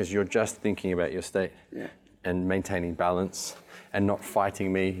training because you're just thinking about your state and maintaining balance and not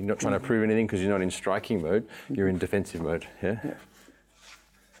fighting me. You're not trying to prove anything because you're not in striking mode. You're in defensive mode. Yeah.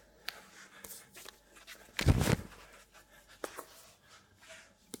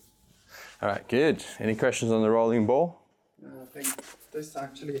 All right. Good. Any questions on the rolling ball? I think this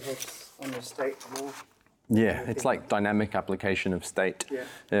actually helps on the state more. Yeah, it's like dynamic application of state. Yeah.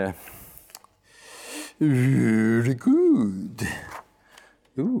 Yeah. Very good.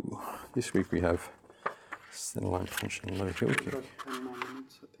 Ooh, this week we have centerline punch and low heel We've kick. got 10 more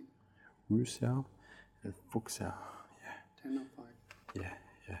minutes, I think. Wu Xiao and Fuk Xiao. Yeah, 10 or 5.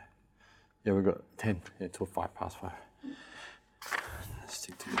 yeah. Yeah, we've got 10 till 5:05. Let's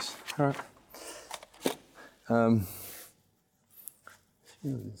stick to this. All right.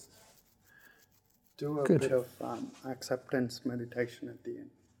 Do a Good. bit of acceptance meditation at the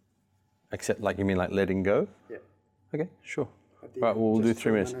end. Except, like, you mean like letting go? Yeah. Okay, sure. At the Right, end, we'll do just 3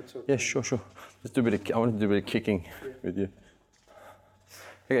 2 minutes. minutes or Yeah, 3 sure. Let's do a bit of, I want to do a bit of kicking with you.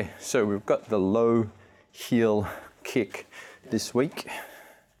 Okay, so we've got the low heel kick this week.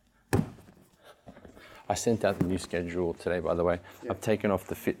 I sent out the new schedule today, by the way. I've taken off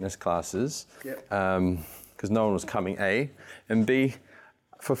the fitness classes because no one was coming, A. And B,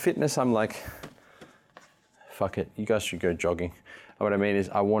 for fitness, I'm like, fuck it, you guys should go jogging. And what I mean is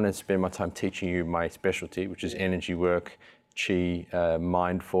I want to spend my time teaching you my specialty, which is energy work, chi,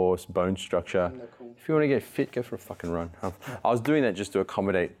 mind force, bone structure. If you want to get fit, go for a fucking run. I was doing that just to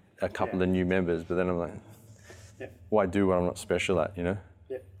accommodate a couple of new members, but then I'm like, Yeah. why do what I'm not special at, you know?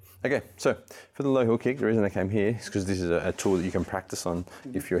 Yeah. Okay, so for the low heel kick, the reason I came here is because this is a tool that you can practice on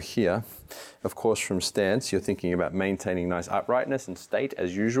if you're here. Of course, from stance, you're thinking about maintaining nice uprightness and state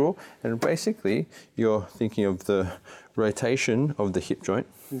as usual. And basically, you're thinking of the rotation of the hip joint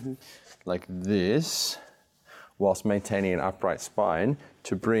like this, whilst maintaining an upright spine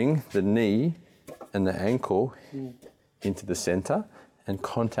to bring the knee and the ankle into the center and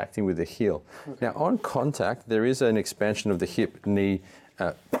contacting with the heel. Now, on contact, there is an expansion of the hip and knee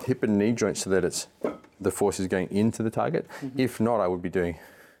joint so that the force is going into the target. If not, I would be doing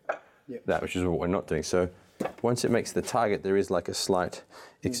that, which is what we're not doing. So once it makes the target, there is like a slight,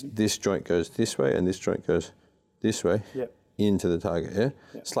 this joint goes this way and this joint goes this way into the target,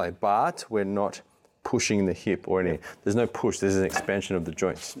 Slight, but we're not pushing the hip or anything. There's no push, there's an expansion of the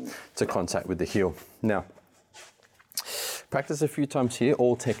joints to contact with the heel. Now, practice a few times here,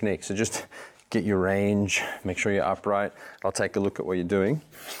 all techniques. So just get your range, make sure you're upright. I'll take a look at what you're doing,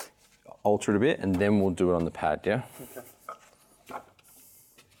 alter it a bit, and then we'll do it on the pad, yeah? Okay.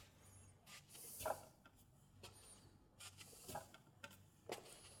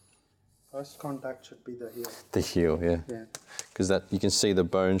 First contact should be the heel. The heel, yeah. Yeah. Because that you can see the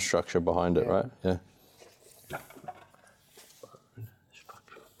bone structure behind it, right? Yeah.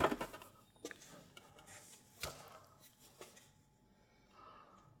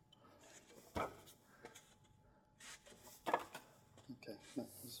 Okay, no,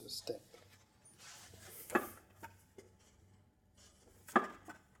 this is a step.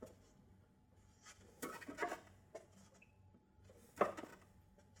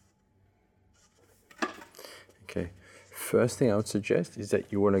 Okay. First thing I would suggest is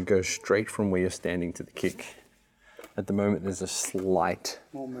that you want to go straight from where you're standing to the kick. At the moment, there's a slight,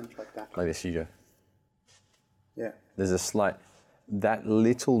 Movement like that. like this, you go. Yeah. There's a slight, that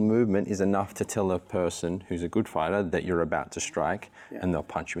little movement is enough to tell a person who's a good fighter that you're about to strike, and they'll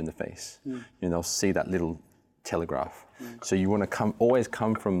punch you in the face. And they'll see that little telegraph. So you want to always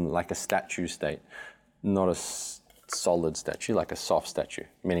come from like a statue state, not a solid statue, like a soft statue,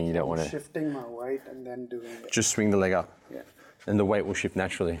 meaning you don't want to Shifting my weight and then doing it. just swing the leg up. Yeah. And the weight will shift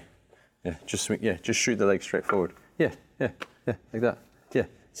naturally. Yeah, just swing, just shoot the leg straight forward. Yeah, like that. Yeah,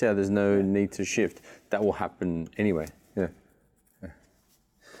 see how there's no need to shift. That will happen anyway. Yeah.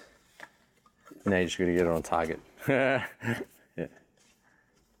 Now you just got to get it on target. Yeah.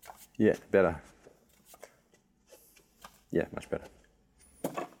 Yeah, better. Yeah, much better.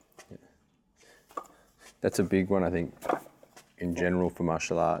 Yeah. That's a big one, I think, in general for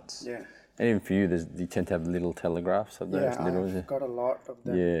martial arts. Yeah. And even for you, you tend to have little telegraphs of those Yeah, little. I've got a lot of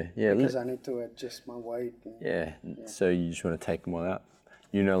them. Yeah. Because I need to adjust my weight. Yeah. So you just want to take them all out.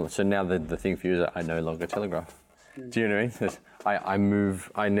 You know. So now the thing for you is that I no longer telegraph. Do you know what I mean?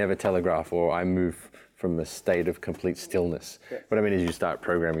 I never telegraph, or I move from a state of complete stillness. What I mean is you start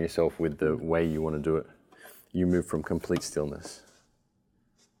programming yourself with the way you want to do it. You move from complete stillness.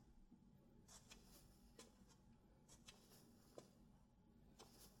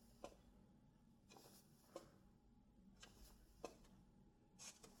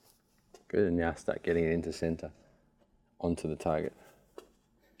 Good, and now start getting it into center, onto the target.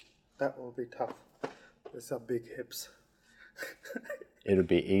 That will be tough. These are big hips. It'll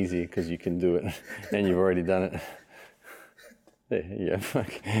be easy because you can do it, and you've already done it. There, yeah,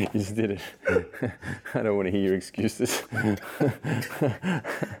 fuck, you just did it. I don't want to hear your excuses. All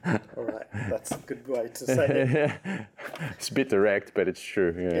right, that's a good way to say it. It's a bit direct, but it's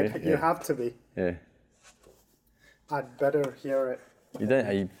true. You have to be. Yeah. I'd better hear it. You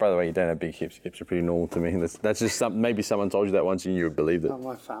don't. By the way, you don't have big hips. Hips are pretty normal to me. That's just something. Maybe someone told you that once and you believed it.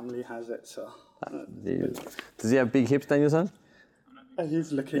 My family has it, so. Does he have big hips, Daniel-san?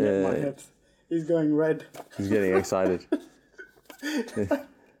 He's looking at my hips. He's going red. He's getting excited. I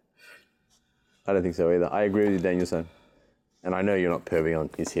don't think so either. I agree with you, Daniel-san. And I know you're not perving on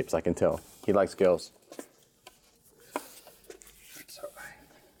his hips. I can tell. He likes girls. It's all right.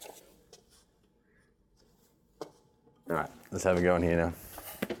 All right, let's have a go on here now.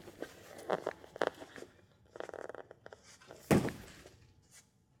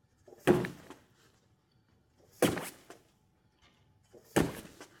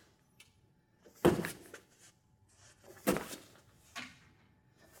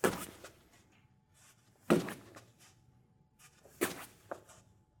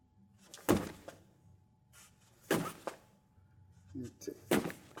 Me too.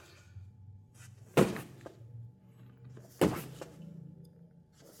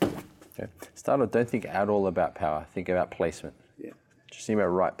 Okay. Start off, don't think at all about power. Think about placement. Yeah. Just think about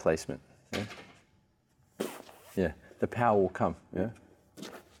right placement. Yeah. Yeah. The power will come. Yeah.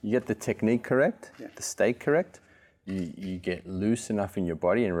 you get the technique correct, Yeah. the state correct, you get loose enough in your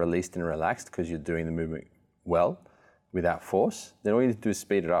body and released and relaxed because you're doing the movement well without force, then all you need to do is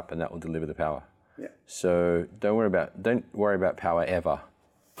speed it up and that will deliver the power. Yeah. So don't worry about power ever.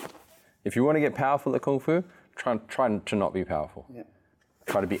 If you want to get powerful at Kung Fu, try to not be powerful. Yeah.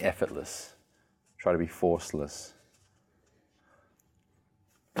 Try to be effortless. Try to be forceless.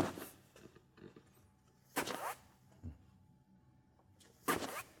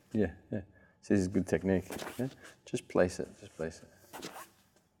 Yeah. So this is good technique. Yeah? Just place it.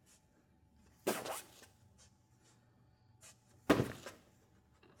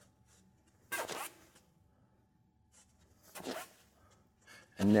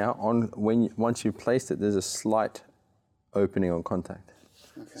 And now, once you've placed it, there's a slight opening on contact.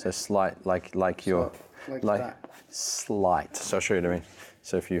 Okay. So slight, like your, like that. Slight. So I'll show you what I mean.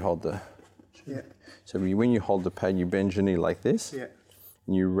 So if you hold the, Yeah. so when you hold the pad, you bend your knee like this, Yeah.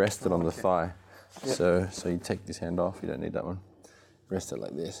 and you rest it on the Okay. thigh. Yeah. So you take this hand off. You don't need that one. Rest it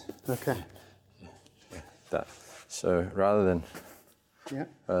like this. Okay. That. So rather than Yeah.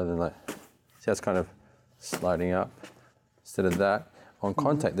 see how it's kind of sliding up. Instead of that, on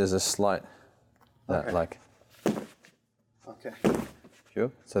contact, there's a slight, Okay. Okay.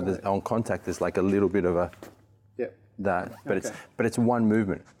 sure. So on contact, there's like a little bit of a Yeah. that, but Okay. it's one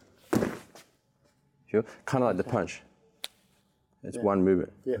movement. Sure. Kind of like the punch. It's Yeah. one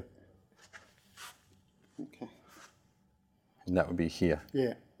movement, Yeah. Okay. and that would be here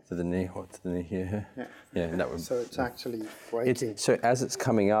Yeah. to the knee or to the knee here. Yeah. Yeah, and that would. So it's actually breaking. So as it's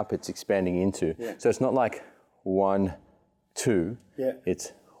coming up, it's expanding into. Yeah. So it's not like 1, 2. Yeah.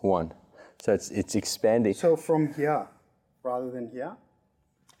 It's 1. So it's expanding So from here, rather than here,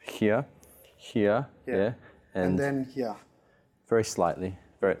 here, Yeah. and then here. very slightly,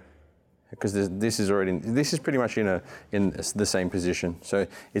 because this is pretty much in the same position. So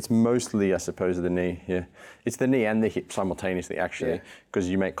it's mostly, I suppose, the knee. Yeah, it's the knee and the hip simultaneously, actually, Yeah. because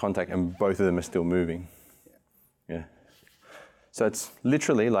you make contact and both of them are still moving. Yeah. So it's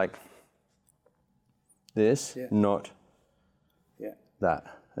literally like this, Yeah. not Yeah. that.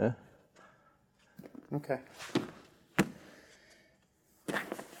 Yeah. Okay.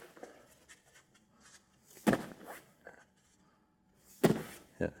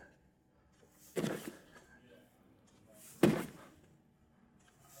 Yeah.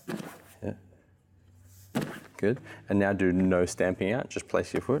 Yeah. Good. And now do no stamping out. Just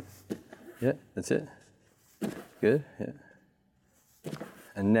place your foot. Yeah, that's it. Good. Yeah.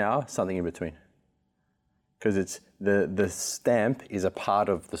 And now something in between. Because it's the stamp is a part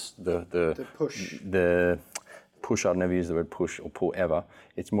of the push. The push. I'd never use the word push or pull ever.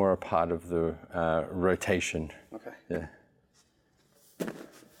 It's more a part of the rotation. Okay. Yeah.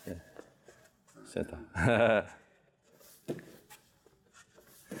 Yeah. Center.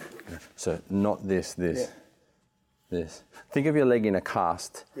 So not this. Yeah. This. Think of your leg in a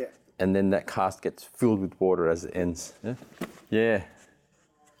cast. Yeah. And then that cast gets filled with water as it ends. Yeah. Yeah.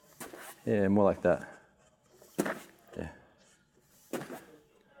 Yeah. More like that. Yeah.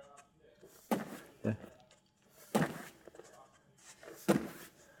 Yeah.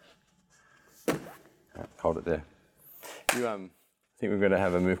 Right, hold it there. I think we're going to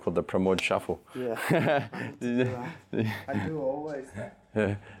have a move called the Pramod Shuffle. Yeah. I do always that.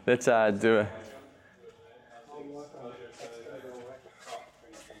 Yeah. Let's do it.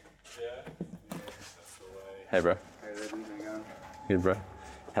 Hey, bro. Hey, that evening going? Good, bro.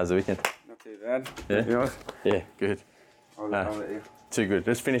 How's the weekend? Not too bad. Yeah? Yours? Yeah, good. I'll let you. Too good.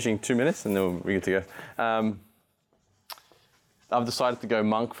 Just finishing 2 minutes and then we'll be good to go. I've decided to go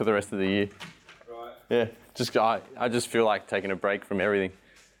monk for the rest of the year. Right. Yeah, I just feel like taking a break from everything.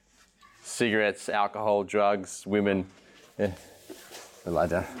 Cigarettes, alcohol, drugs, women. Yeah. I'll lie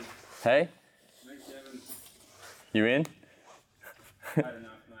down. Hey, Thanks, Evan. you in? Had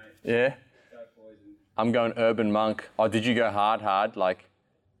enough, mate. Yeah. Go poison. I'm going urban monk. Oh, did you go hard? Like,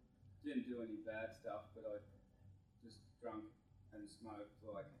 Didn't do any bad stuff, but I just drunk and smoked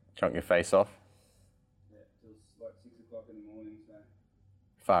like, drunk your face off? till like 6 o'clock in the morning, so.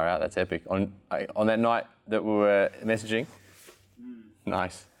 Far out, that's epic. On that night that we were messaging?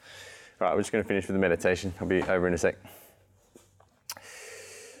 Nice. All right, we're just going to finish with the meditation. I'll be over in a sec.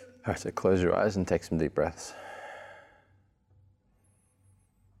 All right, so close your eyes and take some deep breaths.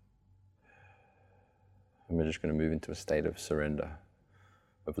 And we're just going to move into a state of surrender,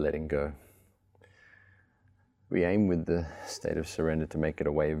 of letting go. We aim with the state of surrender to make it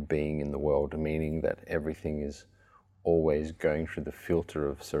a way of being in the world, meaning that everything is always going through the filter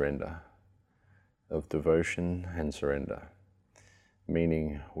of surrender, of devotion and surrender.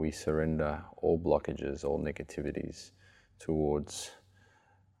 Meaning we surrender all blockages, all negativities towards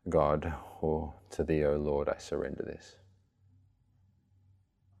God, or to Thee, O Lord, I surrender this.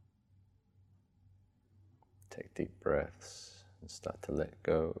 Take deep breaths and start to let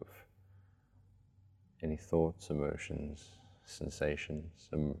go of any thoughts, emotions, sensations,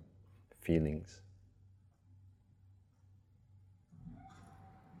 and feelings.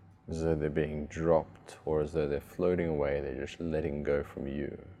 As though they're being dropped, or as though they're floating away, they're just letting go from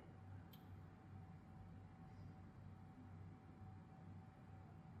you.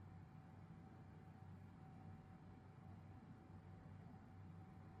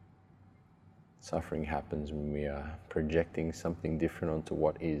 Suffering happens when we are projecting something different onto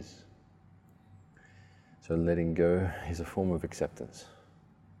what is. So letting go is a form of acceptance.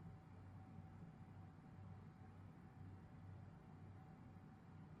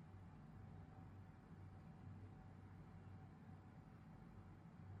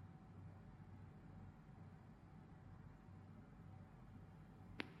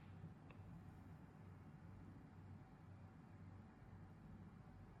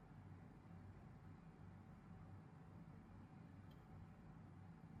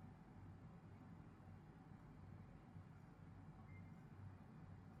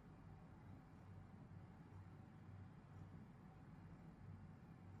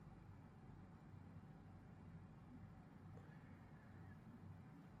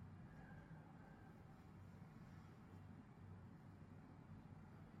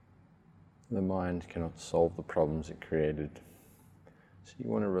 The mind cannot solve the problems it created, so you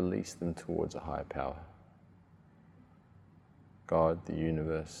want to release them towards a higher power. God, the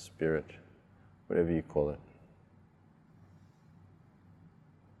universe, spirit, whatever you call it.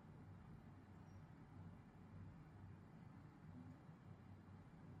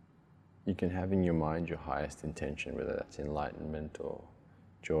 You can have in your mind your highest intention, whether that's enlightenment or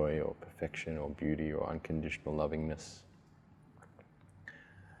joy or perfection or beauty or unconditional lovingness.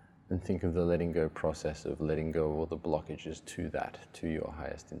 And think of the letting go process of letting go of all the blockages to that, to your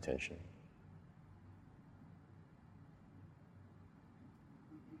highest intention.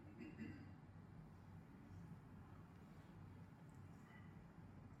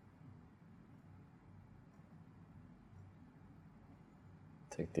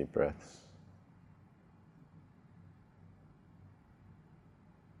 Take deep breaths.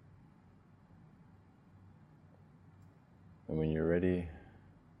 And when you're ready,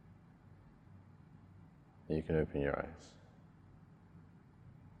 you can open your eyes.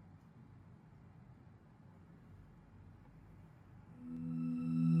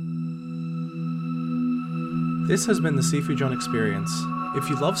 This has been the Sifu John Experience. If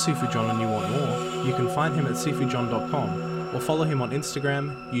you love Sifu John and you want more, you can find him at sifujohn.com or follow him on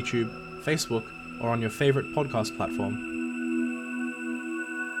Instagram, YouTube, Facebook, or on your favorite podcast platform.